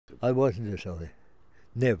I wasn't a sonny.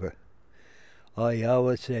 Never. I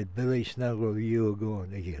always said, Billy Snelgrove, you're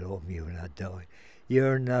going to get home, you're not dying.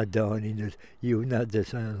 You're not dying in this, you're not the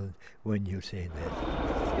son when you say that.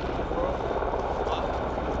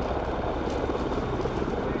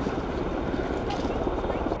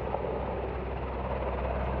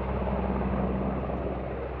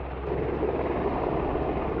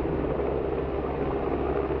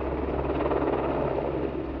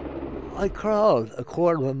 I crawled a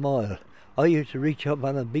quarter of a mile. I used to reach up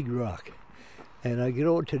on a big rock, and I'd get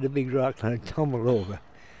over to the big rock and I'd tumble over.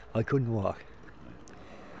 I couldn't walk.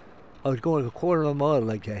 I was going a quarter of a mile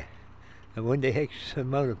like that, and when the X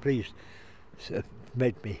amount of police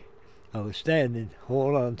met me, I was standing,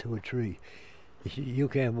 hold on to a tree. He said, "You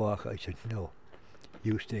can't walk." I said, "No,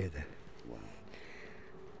 you stay there."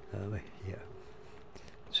 Wow. Yeah.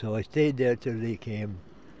 So I stayed there till they came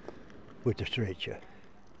with the stretcher.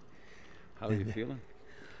 How are you feeling?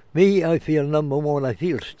 Me, I feel, number one, I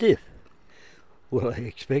feel stiff. Well, I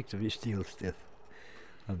expect to be still stiff.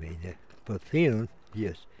 I mean, but feeling,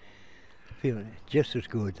 yes, feeling just as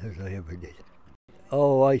good as I ever did.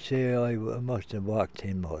 Oh, I say I must have walked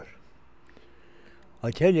 10 miles. I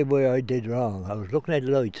tell you where I did wrong. I was looking at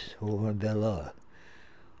lights over in Bella,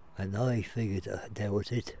 and I figured that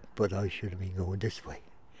was it, but I should have been going this way.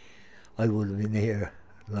 I would have been here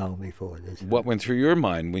long before this. What went through your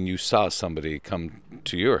mind when you saw somebody come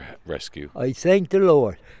to your rescue? I thanked the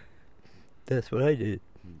Lord. That's what I did.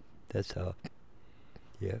 That's all.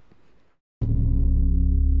 Yeah.